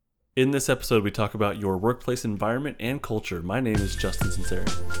In this episode, we talk about your workplace environment and culture. My name is Justin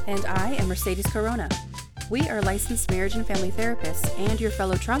Sinceri. And I am Mercedes Corona. We are licensed marriage and family therapists and your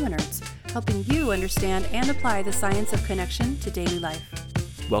fellow trauma nerds, helping you understand and apply the science of connection to daily life.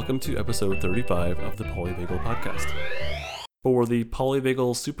 Welcome to episode 35 of the Polyvagal Podcast. For the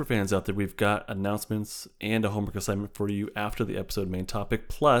Polyvagal superfans out there, we've got announcements and a homework assignment for you after the episode main topic.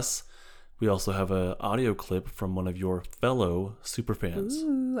 Plus, we also have an audio clip from one of your fellow superfans.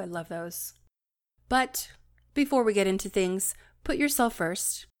 Ooh, I love those. But before we get into things, put yourself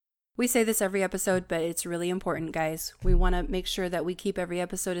first. We say this every episode, but it's really important, guys. We want to make sure that we keep every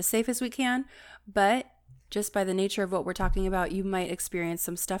episode as safe as we can, but just by the nature of what we're talking about, you might experience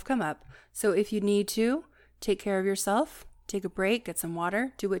some stuff come up. So if you need to, take care of yourself, take a break, get some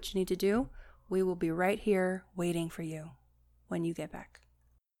water, do what you need to do. We will be right here waiting for you when you get back.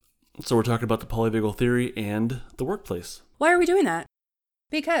 So we're talking about the polyvagal theory and the workplace. Why are we doing that?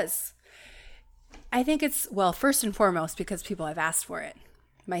 Because I think it's, well, first and foremost, because people have asked for it,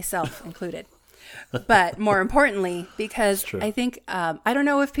 myself included. But more importantly, because I think, I don't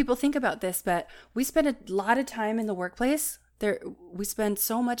know if people think about this, but we spend a lot of time in the workplace. We spend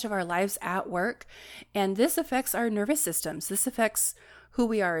so much of our lives at work, and this affects our nervous systems. This affects who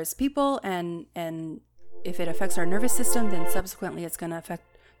we are as people, and if it affects our nervous system, then subsequently it's going to affect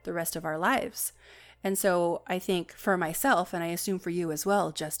the rest of our lives. And so I think for myself, and I assume for you as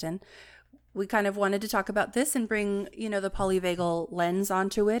well, Justin, we kind of wanted to talk about this and bring, the polyvagal lens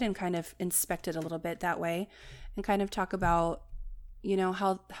onto it and kind of inspect it a little bit that way and kind of talk about,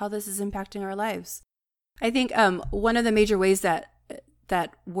 how this is impacting our lives. I think one of the major ways that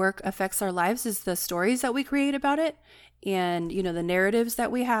work affects our lives is the stories that we create about it and, the narratives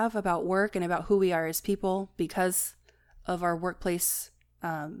that we have about work and about who we are as people because of our workplace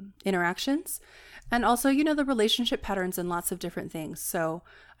interactions, and also, the relationship patterns and lots of different things. So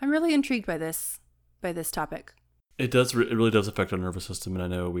I'm really intrigued by this topic. It does. It really does affect our nervous system, and I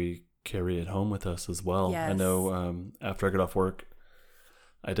know we carry it home with us as well. Yes. I know after I get off work,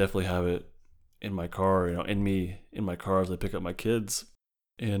 I definitely have it in my car, in my car as I pick up my kids.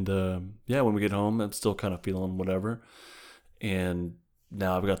 And when we get home, I'm still kind of feeling whatever. And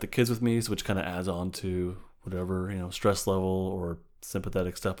now I've got the kids with me, which kind of adds on to whatever, stress level or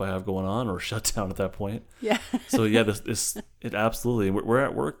sympathetic stuff I have going on or shut down at that point. Yeah. So yeah, it absolutely, we're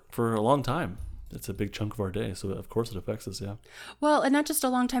at work for a long time. It's a big chunk of our day. So of course it affects us. Yeah. Well, and not just a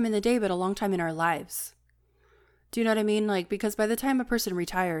long time in the day, but a long time in our lives. Do you know what I mean? Like, because by the time a person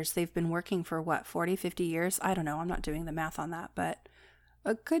retires, they've been working for 40, 50 years. I don't know. I'm not doing the math on that, but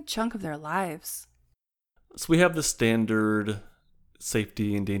a good chunk of their lives. So we have the standard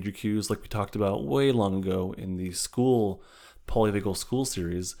safety and danger cues like we talked about way long ago in the polyvagal school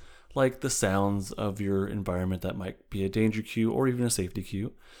series, like the sounds of your environment that might be a danger cue or even a safety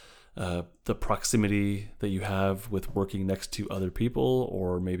cue, the proximity that you have with working next to other people,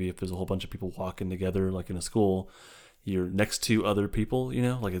 or maybe if there's a whole bunch of people walking together like in a school, you're next to other people,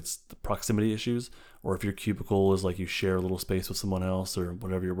 like it's the proximity issues, or if your cubicle is like you share a little space with someone else or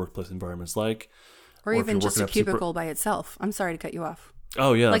whatever your workplace environment's like. Or even just a cubicle by itself. I'm sorry to cut you off.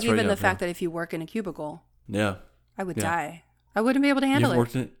 Oh yeah, like even the fact that if you work in a cubicle, I would die. I wouldn't be able to handle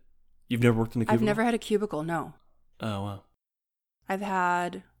it. You've never worked in a cubicle? I've never had a cubicle, no. Oh, wow. I've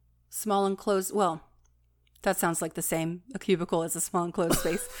had small enclosed, well, that sounds like the same, a cubicle as a small enclosed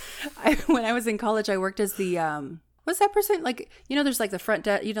space. When I was in college, I worked as the, what's that person? Like, there's like the front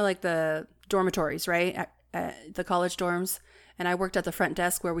desk, like the dormitories, right? At the college dorms. And I worked at the front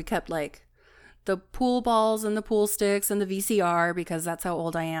desk where we kept like the pool balls and the pool sticks and the VCR, because that's how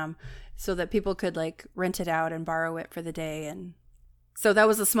old I am, so that people could like rent it out and borrow it for the day. And so that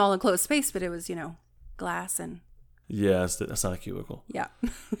was a small enclosed space, but it was, glass and. Yeah, that's not a cubicle. Yeah.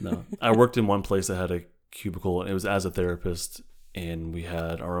 No, I worked in one place that had a cubicle, and it was as a therapist, and we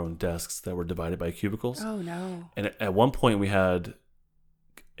had our own desks that were divided by cubicles. Oh, no. And at one point we had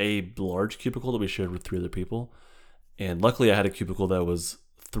a large cubicle that we shared with 3 other people. And luckily I had a cubicle that was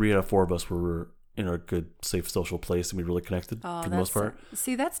 3 out of 4 of us were in a good, safe social place, and we really connected for the most part.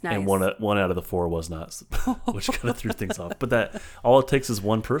 See, that's nice. And one out of the 4 was not, which kind of threw things off. But that all it takes is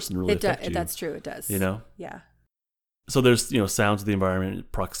one person to really affect you. That's true. It does. Yeah. So there's sounds of the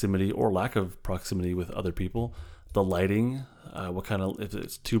environment, proximity or lack of proximity with other people, the lighting, what kind of, if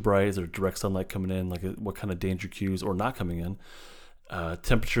it's too bright, is there direct sunlight coming in, like what kind of danger cues or not coming in,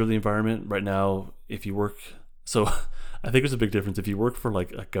 temperature of the environment. Right now, if you work, so I think there's a big difference if you work for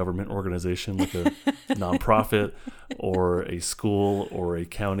like a government organization, like a nonprofit or a school or a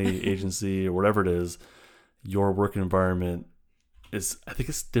county agency or whatever it is, your work environment is, I think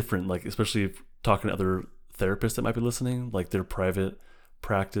it's different, like especially if talking to other therapists that might be listening, like their private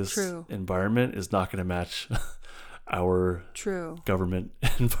practice True. environment is not going to match our True. government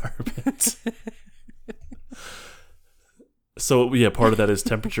environment. So yeah, part of that is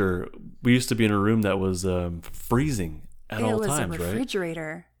temperature. We used to be in a room that was freezing at all times, It was a right?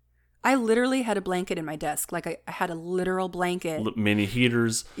 refrigerator. I literally had a blanket in my desk. Like I had a literal blanket. Mini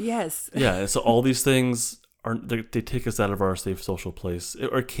heaters. Yes. Yeah, and so all these things they take us out of our safe social place,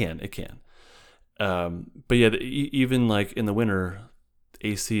 or it can. But yeah, even like in the winter,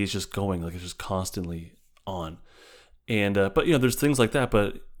 AC is just going, like it's just constantly on. And but there's things like that.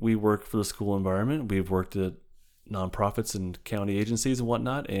 But we work for the school environment. We've worked at nonprofits and county agencies and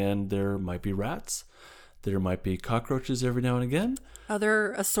whatnot, and there might be rats, there might be cockroaches every now and again.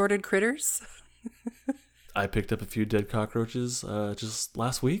 Other assorted critters. I picked up a few dead cockroaches just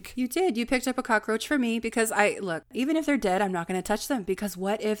last week. You did. You picked up a cockroach for me because look, even if they're dead, I'm not going to touch them because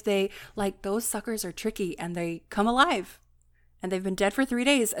what if those suckers are tricky and they come alive and they've been dead for 3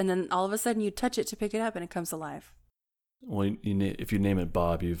 days and then all of a sudden you touch it to pick it up and it comes alive. Well, if you name it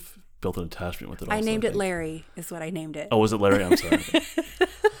Bob, you've built an attachment with it. I named it Larry is what I named it. Oh, was it Larry? I'm sorry.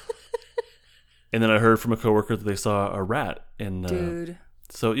 And then I heard from a coworker that they saw a rat. Dude.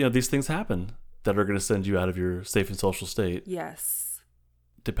 So, these things happen that are going to send you out of your safe and social state. Yes.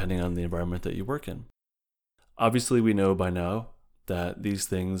 Depending on the environment that you work in. Obviously, we know by now that these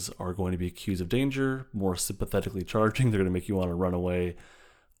things are going to be cues of danger, more sympathetically charging. They're going to make you want to run away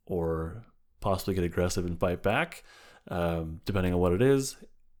or possibly get aggressive and fight back, depending on what it is.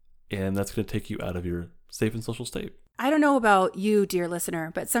 And that's going to take you out of your safe and social state. I don't know about you, dear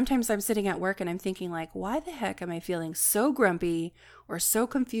listener, but sometimes I'm sitting at work and I'm thinking like, why the heck am I feeling so grumpy or so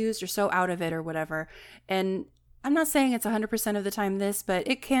confused or so out of it or whatever? And I'm not saying it's 100% of the time this, but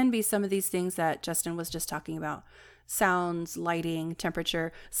it can be some of these things that Justin was just talking about. Sounds, lighting,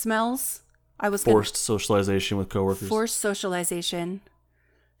 temperature, smells. Forced socialization with coworkers. Forced socialization.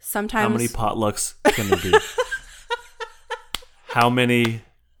 Sometimes. How many potlucks can there be? How many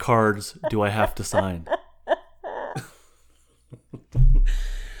cards do I have to sign?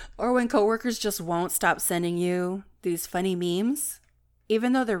 Or when coworkers just won't stop sending you these funny memes,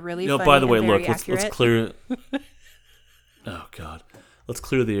 even though they're really funny. By the way, and look, very let's clear. Oh God, let's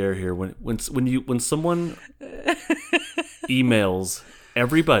clear the air here. When someone emails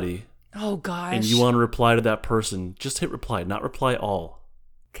everybody, oh gosh, and you want to reply to that person, just hit reply, not reply all.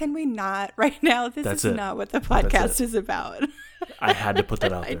 Can we not right now? This is not what the podcast is about. I had to put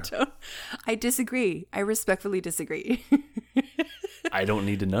that out there. I disagree. I respectfully disagree. I don't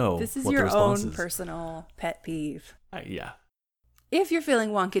need to know. This is what your the response own is. personal pet peeve. Yeah. If you're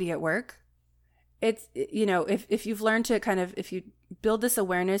feeling wonkety at work, it's, if you've learned to if you build this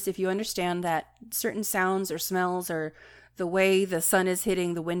awareness, if you understand that certain sounds or smells or the way the sun is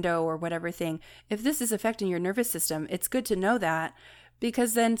hitting the window or whatever thing, if this is affecting your nervous system, it's good to know that.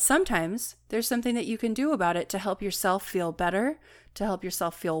 Because then sometimes there's something that you can do about it to help yourself feel better, to help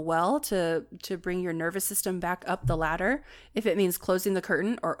yourself feel well, to bring your nervous system back up the ladder. If it means closing the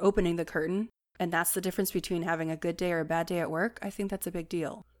curtain or opening the curtain, and that's the difference between having a good day or a bad day at work, I think that's a big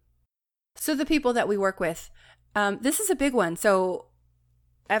deal. So the people that we work with, this is a big one. So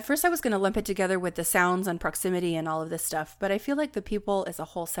at first I was going to lump it together with the sounds and proximity and all of this stuff, but I feel like the people is a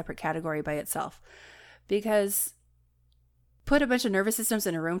whole separate category by itself. Because put a bunch of nervous systems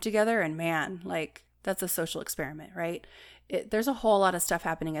in a room together and man, that's a social experiment, right? There's a whole lot of stuff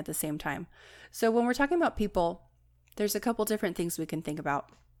happening at the same time. So when we're talking about people, there's a couple different things we can think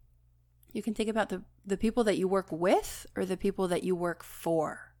about. You can think about the people that you work with or the people that you work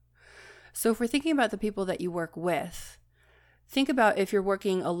for. So if we're thinking about the people that you work with, think about if you're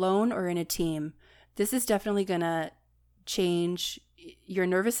working alone or in a team. This is definitely going to change your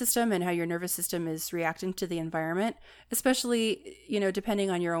nervous system and how your nervous system is reacting to the environment, especially,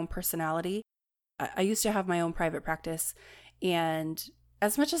 depending on your own personality. I used to have my own private practice, and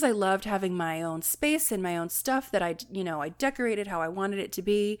as much as I loved having my own space and my own stuff that I decorated how I wanted it to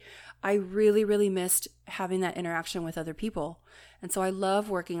be, I really, really missed having that interaction with other people. And so I love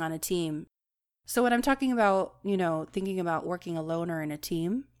working on a team. So when I'm talking about, thinking about working alone or in a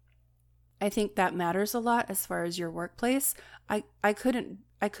team, I think that matters a lot as far as your workplace. I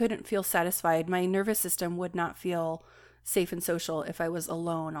couldn't feel satisfied. My nervous system would not feel safe and social if I was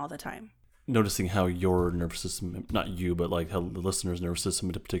alone all the time. Noticing how your nervous system, not you, but like how the listener's nervous system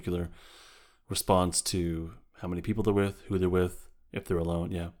in particular responds to how many people they're with, who they're with, if they're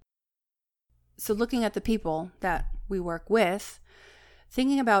alone. Yeah. So looking at the people that we work with,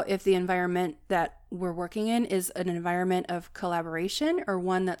 thinking about if the environment that we're working in is an environment of collaboration or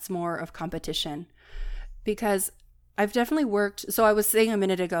one that's more of competition. Because I've definitely worked, so I was saying a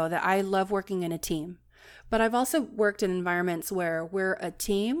minute ago that I love working in a team. But I've also worked in environments where we're a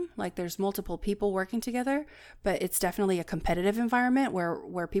team, like there's multiple people working together, but it's definitely a competitive environment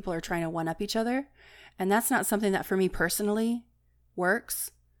where people are trying to one up each other. And that's not something that for me personally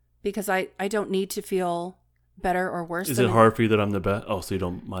works, because I don't need to feel better or worse. Is it hard for you that I'm the best? Oh, so you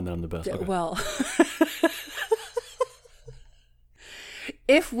don't mind that I'm the best? Okay. Well,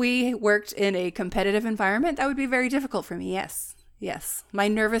 if we worked in a competitive environment, that would be very difficult for me. Yes. Yes. My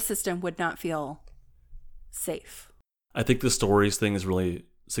nervous system would not feel safe. I think the stories thing is really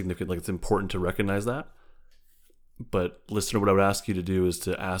significant. Like, it's important to recognize that. But listener, what I would ask you to do is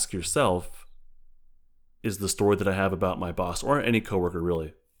to ask yourself, is the story that I have about my boss or any coworker,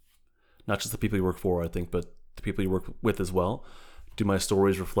 really, not just the people you work for, I think, but the people you work with as well, do my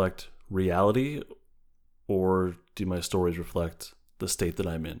stories reflect reality, or do my stories reflect the state that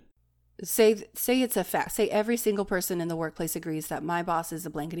I'm in? Say it's a fact. Say every single person in the workplace agrees that my boss is a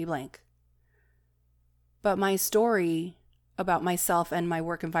blankety blank. But my story about myself and my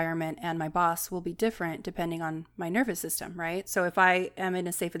work environment and my boss will be different depending on my nervous system, right? So if I am in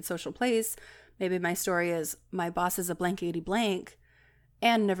a safe and social place, maybe my story is my boss is a blankety blank,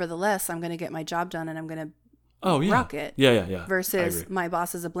 and nevertheless, I'm going to get my job done and I'm going to rock it. Yeah. Versus my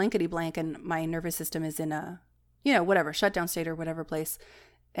boss is a blankety blank and my nervous system is in a, whatever, shutdown state or whatever place.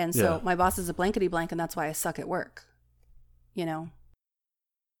 And so my boss is a blankety blank and that's why I suck at work.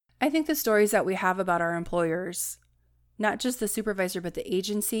 I think the stories that we have about our employers, not just the supervisor, but the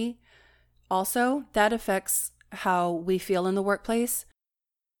agency, also, that affects how we feel in the workplace.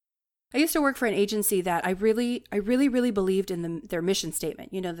 I used to work for an agency that I really believed in their mission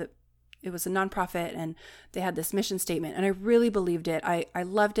statement. That it was a nonprofit and they had this mission statement, and I really believed it. I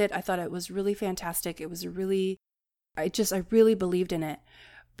loved it. I thought it was really fantastic. I really believed in it.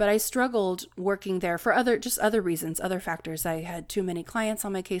 But I struggled working there for other reasons, other factors. I had too many clients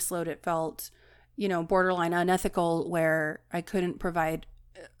on my caseload. It felt, borderline unethical, where I couldn't provide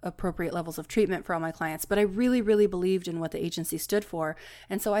appropriate levels of treatment for all my clients. But I really, really believed in what the agency stood for.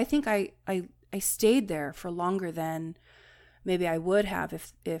 And so I think I stayed there for longer than maybe I would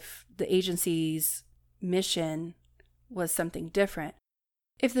have if the agency's mission was something different.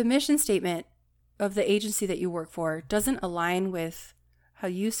 If the mission statement of the agency that you work for doesn't align with how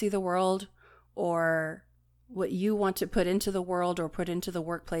you see the world or what you want to put into the world or put into the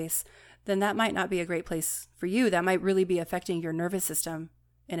workplace, then that might not be a great place for you. That might really be affecting your nervous system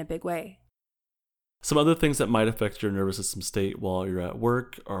in a big way. Some other things that might affect your nervous system state while you're at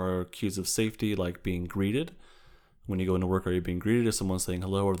work are cues of safety, like being greeted. When you go into work, are you being greeted? Is someone saying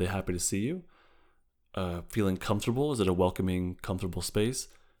hello? Are they happy to see you? Feeling comfortable. Is it a welcoming, comfortable space?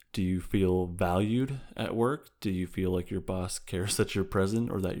 Do you feel valued at work? Do you feel like your boss cares that you're present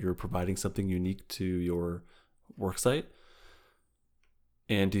or that you're providing something unique to your work site?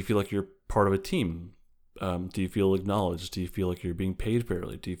 And do you feel like you're part of a team? Do you feel acknowledged? Do you feel like you're being paid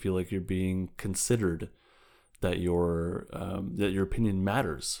fairly? Do you feel like you're being considered, that your opinion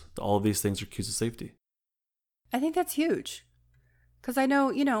matters? All of these things are cues of safety. I think that's huge. Because I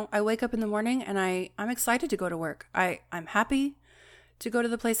know, I wake up in the morning and I'm excited to go to work. I'm happy to go to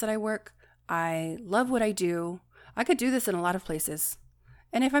the place that I work. I love what I do. I could do this in a lot of places.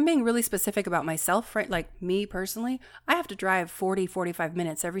 And if I'm being really specific about myself, right, like me personally, I have to drive 45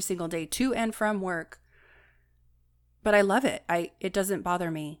 minutes every single day to and from work. But I love it. It doesn't bother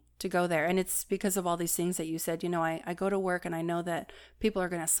me to go there. And it's because of all these things that you said. I go to work and I know that people are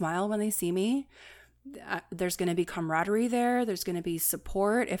going to smile when they see me. There's going to be camaraderie there. There's going to be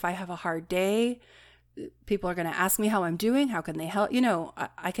support. If I have a hard day, people are going to ask me how I'm doing. How can they help?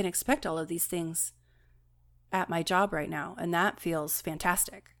 I can expect all of these things at my job right now. And that feels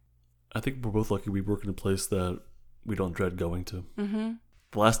fantastic. I think we're both lucky we work in a place that we don't dread going to. Mm-hmm.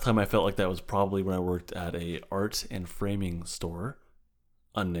 The last time I felt like that was probably when I worked at a art and framing store,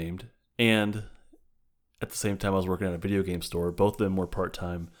 unnamed. And at the same time I was working at a video game store. Both of them were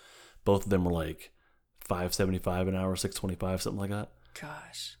part-time. Both of them were like $5.75 an hour, $6.25, something like that.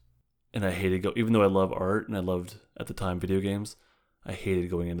 Gosh. And I hated even though I love art and I loved at the time video games, I hated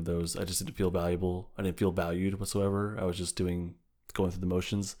going into those. I just didn't feel valuable. I didn't feel valued whatsoever. I was just going through the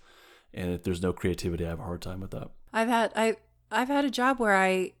motions. And if there's no creativity, I have a hard time with that. I've had a job where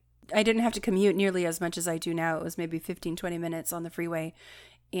I didn't have to commute nearly as much as I do now. It was maybe 15, 20 minutes on the freeway.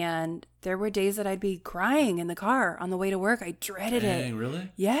 And there were days that I'd be crying in the car on the way to work. I dreaded it. Dang,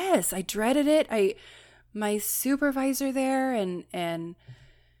 really? Yes, I dreaded it. My supervisor there and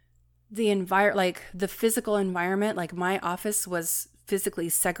the like the physical environment, like my office was physically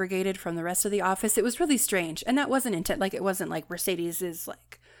segregated from the rest of the office. It was really strange. And that wasn't intent. Like, it wasn't like Mercedes is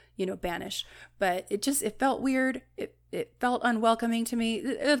like, banish. But it felt weird. It felt unwelcoming to me.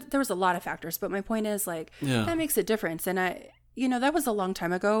 There was a lot of factors, but my point is like, that makes a difference. And that was a long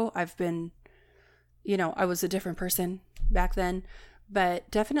time ago. I was a different person back then, but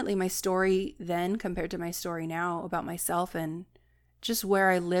definitely my story then compared to my story now about myself and just where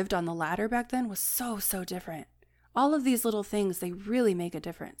I lived on the ladder back then was so, so different. All of these little things, they really make a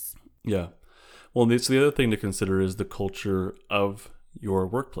difference. Yeah. Well, so the other thing to consider is the culture of your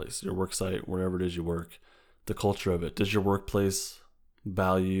workplace, your work site, wherever it is you work, the culture of it. Does your workplace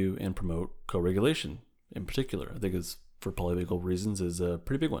value and promote co-regulation in particular? I think is for polyvagal reasons is a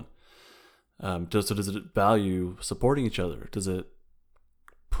pretty big one. Does it value supporting each other? Does it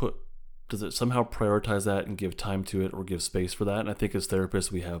somehow prioritize that and give time to it or give space for that? And I think as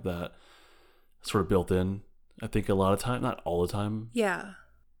therapists, we have that sort of built in. I think a lot of time, not all the time. Yeah.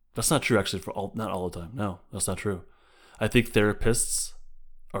 That's not true actually not all the time. No, that's not true. I think therapists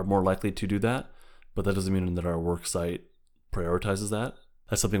are more likely to do that, but that doesn't mean that our work site prioritizes that.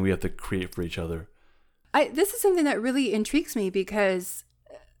 That's something we have to create for each other. This is something that really intrigues me because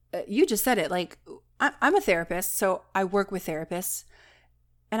you just said it. Like, I'm a therapist, so I work with therapists.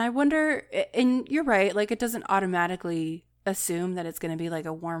 And I wonder, and you're right, like it doesn't automatically assume that it's going to be like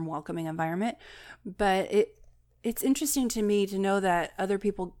a warm, welcoming environment. But it's interesting to me to know that other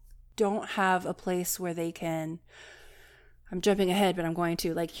people don't have a place where they can, I'm jumping ahead, but I'm going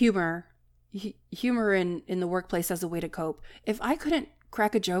to, like humor in the workplace as a way to cope. If I couldn't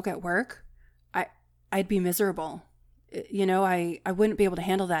crack a joke at work, I'd be miserable. I wouldn't be able to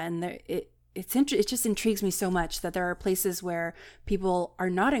handle that. And it just intrigues me so much that there are places where people are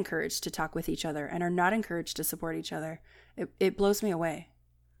not encouraged to talk with each other and are not encouraged to support each other. It blows me away.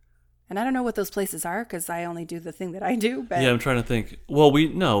 And I don't know what those places are because I only do the thing that I do. But yeah, I'm trying to think. Well, we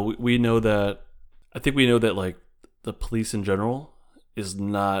know that. I think we know that like the police in general is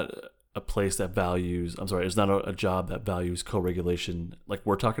not a place that values. I'm sorry, it's not a job that values co-regulation like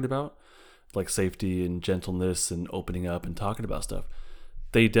we're talking about, like safety and gentleness and opening up and talking about stuff.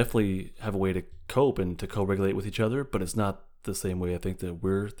 They definitely have a way to cope and to co-regulate with each other, but it's not the same way I think that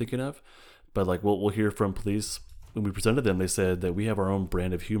we're thinking of. But like we'll hear from police when we presented them, they said that we have our own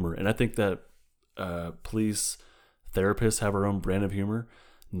brand of humor. And I think that police therapists have our own brand of humor.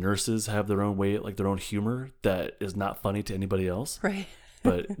 Nurses have their own way, like their own humor that is not funny to anybody else. Right.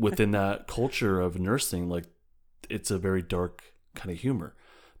 But within that culture of nursing, like it's a very dark kind of humor.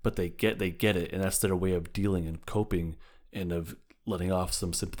 But they get it, and that's their way of dealing and coping and of letting off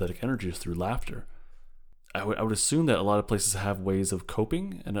some sympathetic energies through laughter. I would assume that a lot of places have ways of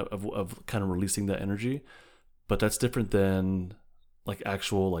coping and of kind of releasing that energy. But that's different than like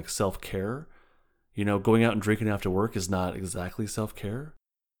actual like self-care. Going out and drinking after work is not exactly self-care.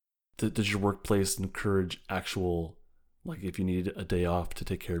 Does your workplace encourage actual, like if you need a day off to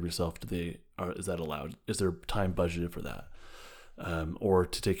take care of yourself, is that allowed? Is there time budgeted for that? Or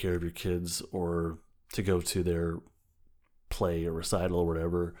to take care of your kids or to go to their play or recital or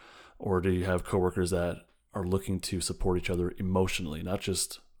whatever? Or do you have coworkers that are looking to support each other emotionally, not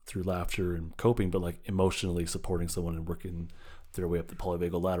just through laughter and coping, but like emotionally supporting someone and working their way up the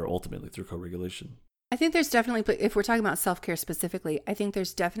polyvagal ladder ultimately through co-regulation? I think there's definitely, if we're talking about self-care specifically, I think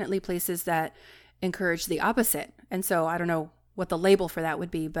there's definitely places that encourage the opposite. And so I don't know what the label for that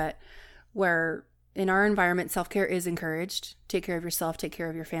would be, but where in our environment, self-care is encouraged. Take care of yourself, take care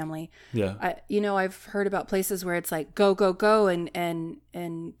of your family. Yeah. I've heard about places where it's like, go, go, go and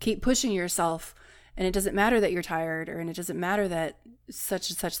keep pushing yourself. And it doesn't matter that you're tired and it doesn't matter that such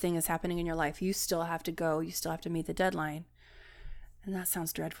and such thing is happening in your life. You still have to go. You still have to meet the deadline. And that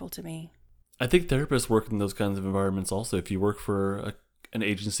sounds dreadful to me. I think therapists work in those kinds of environments also. If you work for an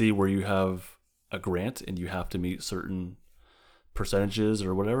agency where you have a grant and you have to meet certain percentages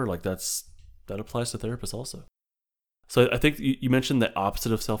or whatever, like that applies to therapists also. So I think you mentioned the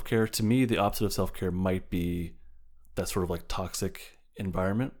opposite of self-care. To me, the opposite of self-care might be that sort of like toxic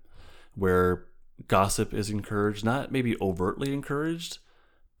environment where gossip is encouraged, not maybe overtly encouraged,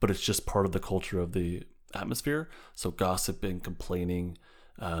 but it's just part of the culture of the atmosphere. So gossiping, complaining,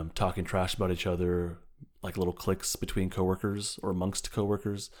 talking trash about each other, like little cliques between coworkers or amongst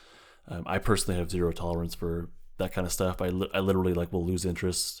coworkers. I personally have zero tolerance for that kind of stuff. I literally like will lose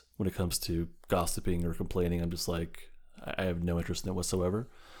interest when it comes to gossiping or complaining. I'm just like, I have no interest in it whatsoever.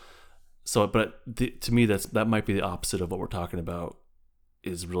 So, but to me, that might be the opposite of what we're talking about.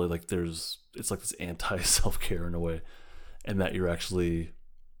 Is really like it's like this anti-self-care in a way, and that you're actually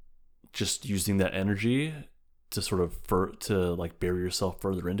just using that energy to sort of to like bury yourself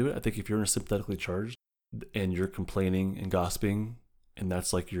further into it. I think if you're sympathetically charged and you're complaining and gossiping and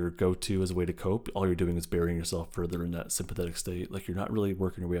that's like your go-to as a way to cope, all you're doing is burying yourself further in that sympathetic state. Like you're not really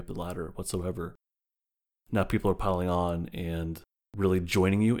working your way up the ladder whatsoever. Now people are piling on and really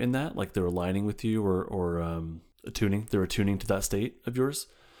joining you in that, like they're aligning with you or attuning. They're attuning to that state of yours,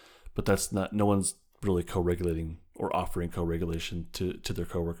 but that's not. No one's really co-regulating or offering co-regulation to their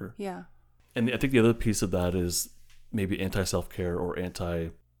coworker. Yeah. And I think the other piece of that is maybe anti-self-care or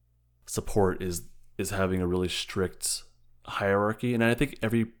anti-support is having a really strict hierarchy. And I think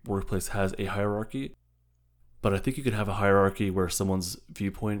every workplace has a hierarchy, but I think you could have a hierarchy where someone's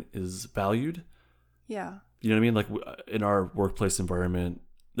viewpoint is valued. Yeah. You know what I mean? Like in our workplace environment,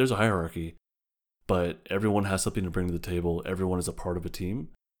 there's a hierarchy, but everyone has something to bring to the table. Everyone is a part of a team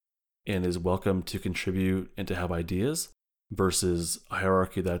and is welcome to contribute and to have ideas, versus a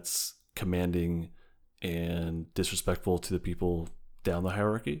hierarchy that's commanding and disrespectful to the people down the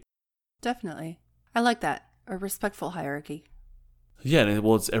hierarchy. Definitely. I like that. A respectful hierarchy. Yeah, and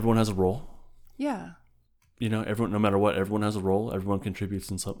well, everyone has a role. Yeah. You know, everyone, no matter what, everyone has a role. Everyone contributes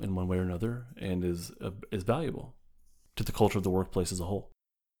in one way or another, and is valuable to the culture of the workplace as a whole.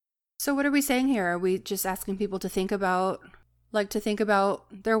 So what are we saying here? Are we just asking people to think about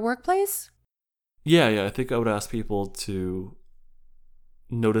their workplace? Yeah. I think I would ask people to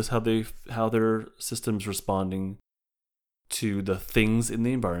notice how their system's responding to the things in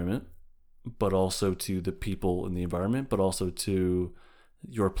the environment, but also to the people in the environment, but also to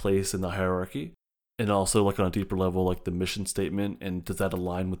your place in the hierarchy. And also, like on a deeper level, like the mission statement, and does that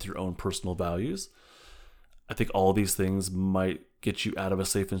align with your own personal values? I think all these things might get you out of a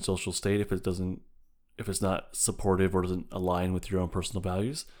safe and social state if it's not supportive or doesn't align with your own personal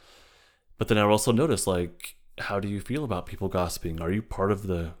values. But then I would also notice, like, how do you feel about people gossiping? Are you part of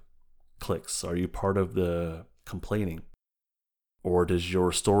the cliques? Are you part of the complaining? Or does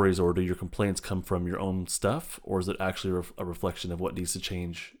your stories or do your complaints come from your own stuff? Or is it actually a reflection of what needs to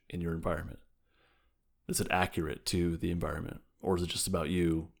change in your environment? Is it accurate to the environment? Or is it just about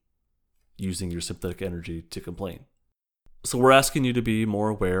you using your sympathetic energy to complain? So we're asking you to be more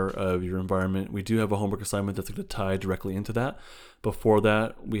aware of your environment. We do have a homework assignment that's going to tie directly into that. Before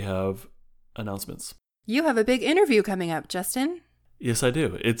that, we have announcements. You have a big interview coming up, Justin. Yes, I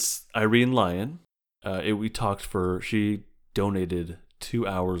do. It's Irene Lyon. She donated 2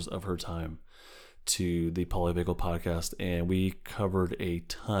 hours of her time to the Polyvagal podcast, and we covered a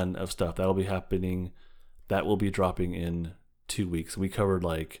ton of stuff. That will be dropping in 2 weeks. We covered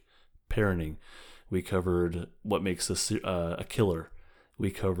like parenting. We covered what makes a killer. We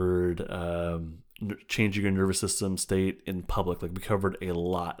covered changing your nervous system state in public. Like we covered a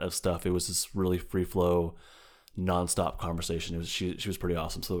lot of stuff. It was this really free flow, nonstop conversation. She was pretty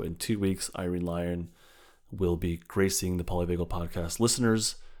awesome. So in 2 weeks, Irene Lyon will be gracing the Polyvagal podcast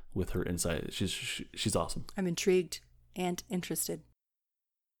listeners with her insight. She's awesome. I'm intrigued and interested.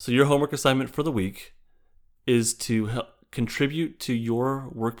 So your homework assignment for the week is to help contribute to your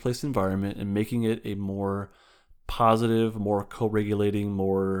workplace environment and making it a more positive, more co-regulating,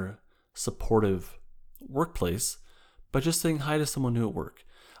 more supportive workplace by just saying hi to someone new at work.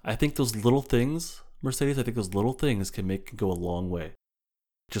 I think those little things, Mercedes, can go a long way.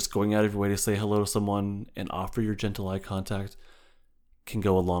 Just going out of your way to say hello to someone and offer your gentle eye contact can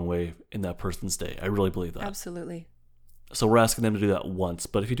go a long way in that person's day. I really believe that. Absolutely. So we're asking them to do that once,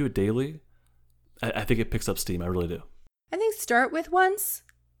 but if you do it daily, I think it picks up steam. I really do. I think start with once,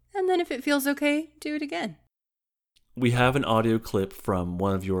 and then if it feels okay, do it again. We have an audio clip from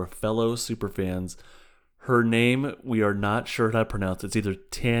one of your fellow superfans. Her name, we are not sure how to pronounce. It's either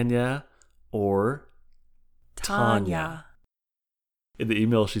Tanya or Tanya. In the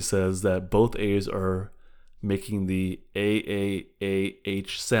email, she says that both A's are making the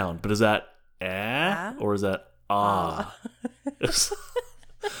A-A-A-H sound. But is that or is that ah?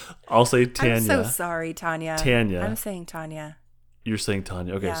 I'll say Tanya. I'm so sorry, Tanya. Tanya. I'm saying Tanya. You're saying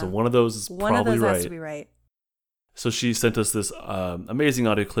Tanya. Okay, yeah. So one of those is one probably of those right. has to be right. So she sent us this amazing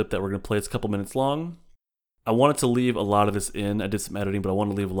audio clip that we're going to play. It's a couple minutes long. I wanted to leave a lot of this in. I did some editing, but I want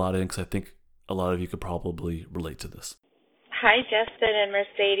to leave a lot in because I think a lot of you could probably relate to this. Hi, Justin and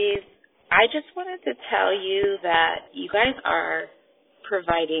Mercedes. I just wanted to tell you that you guys are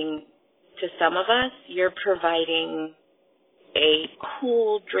providing, to some of us, you're providing a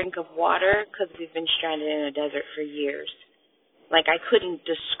cool drink of water because we've been stranded in a desert for years. Like, I couldn't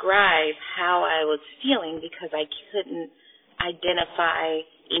describe how I was feeling because I couldn't identify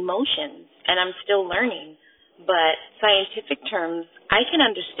emotions, and I'm still learning. But scientific terms, I can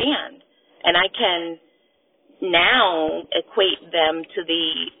understand, and I can now equate them to the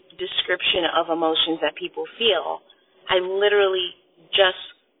description of emotions that people feel. I literally just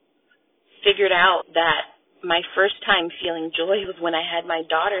figured out that my first time feeling joy was when I had my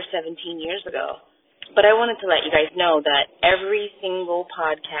daughter 17 years ago. But I wanted to let you guys know that every single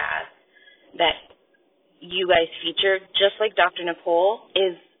podcast that you guys feature, just like Dr. Nicole,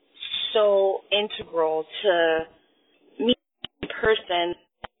 is so integral to me as a person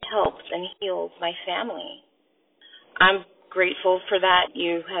that helps and heals my family. I'm grateful for that.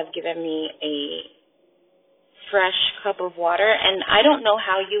 You have given me a fresh cup of water, and I don't know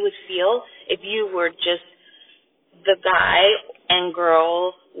how you would feel if you were just the guy and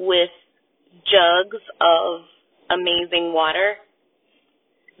girl with jugs of amazing water,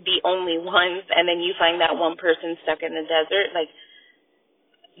 the only ones, and then you find that one person stuck in the desert. Like,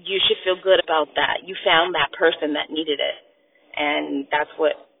 you should feel good about that. You found that person that needed it, and that's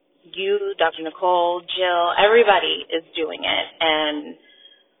what you, Dr. Nicole, Jill, everybody is doing it, and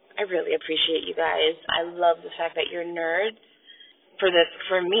I really appreciate you guys. I love the fact that you're nerds.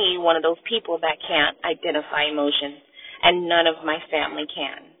 For me, one of those people that can't identify emotions, and none of my family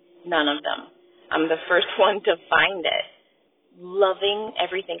can. None of them. I'm the first one to find it. Loving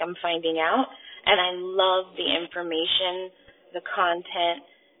everything I'm finding out, and I love the information, the content,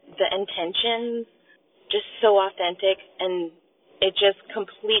 the intentions, just so authentic, and it just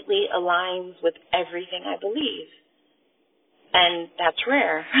completely aligns with everything I believe. And that's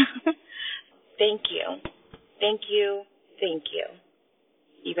rare. Thank you. Thank you. Thank you.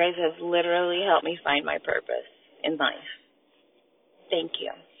 You guys have literally helped me find my purpose in life. Thank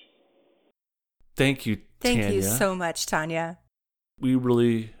you. Thank you, Tanya. Thank you so much, Tanya. We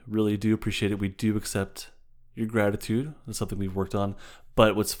really, really do appreciate it. We do accept your gratitude. That's something we've worked on.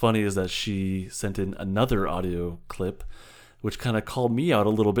 But what's funny is that she sent in another audio clip, which kind of called me out a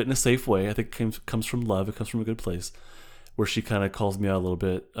little bit in a safe way. I think it comes from love. It comes from a good place, where she kind of calls me out a little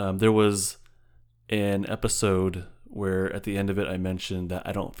bit. There was an episode where at the end of it, I mentioned that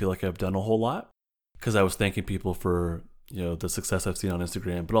I don't feel like I've done a whole lot, because I was thanking people for, the success I've seen on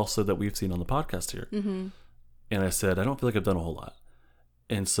Instagram, but also that we've seen on the podcast here. Mm-hmm. And I said, I don't feel like I've done a whole lot.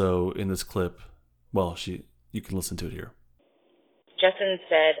 And so in this clip, you can listen to it here. Justin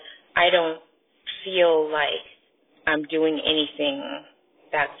said, I don't feel like I'm doing anything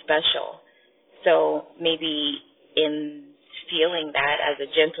that special. So maybe in feeling that as a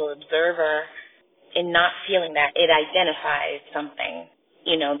gentle observer, in not feeling that, it identifies something,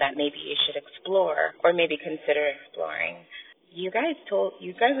 that maybe you should explore or maybe consider exploring. You guys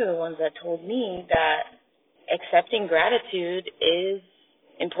are the ones that told me that accepting gratitude is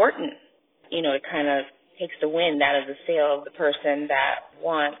important. It kind of takes the wind out of the sail of the person that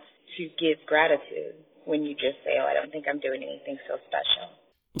wants to give gratitude when you just say, I don't think I'm doing anything so special.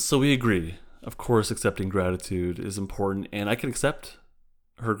 So we agree. Of course, accepting gratitude is important, and I can accept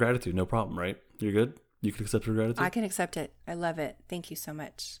her gratitude, no problem, right? You're good? You can accept her gratitude? I can accept it. I love it. Thank you so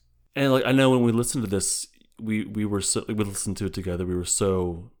much. And I know when we listened to this, we listened to it together. We were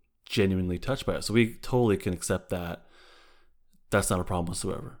so genuinely touched by it. So we totally can accept that. That's not a problem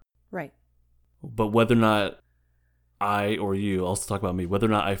whatsoever. Right. But whether or not I or you, I'll also talk about me, whether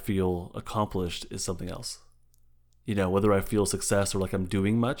or not I feel accomplished is something else. Whether I feel success or like I'm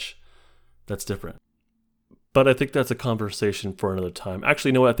doing much, that's different. But I think that's a conversation for another time.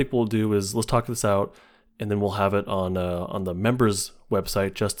 Actually, what I think we'll do is let's talk this out, and then we'll have it on the members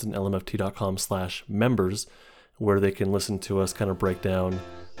website, justinlmft.com/members, where they can listen to us kind of break down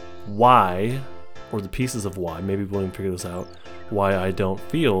why, or the pieces of why, maybe we'll even figure this out, why I don't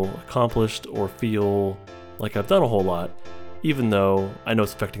feel accomplished or feel like I've done a whole lot, even though I know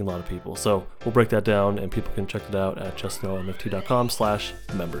it's affecting a lot of people. So we'll break that down, and people can check it out at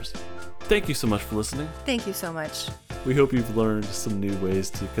justinlmft.com/members. Thank you so much for listening. Thank you so much. We hope you've learned some new ways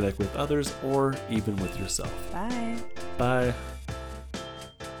to connect with others or even with yourself. Bye. Bye.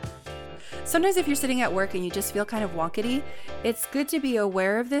 Sometimes if you're sitting at work and you just feel kind of wonkety, it's good to be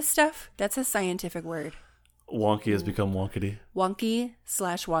aware of this stuff. That's a scientific word. Wonky has become wonkety.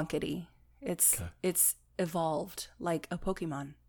 Wonky/wonkety. It's evolved like a Pokemon.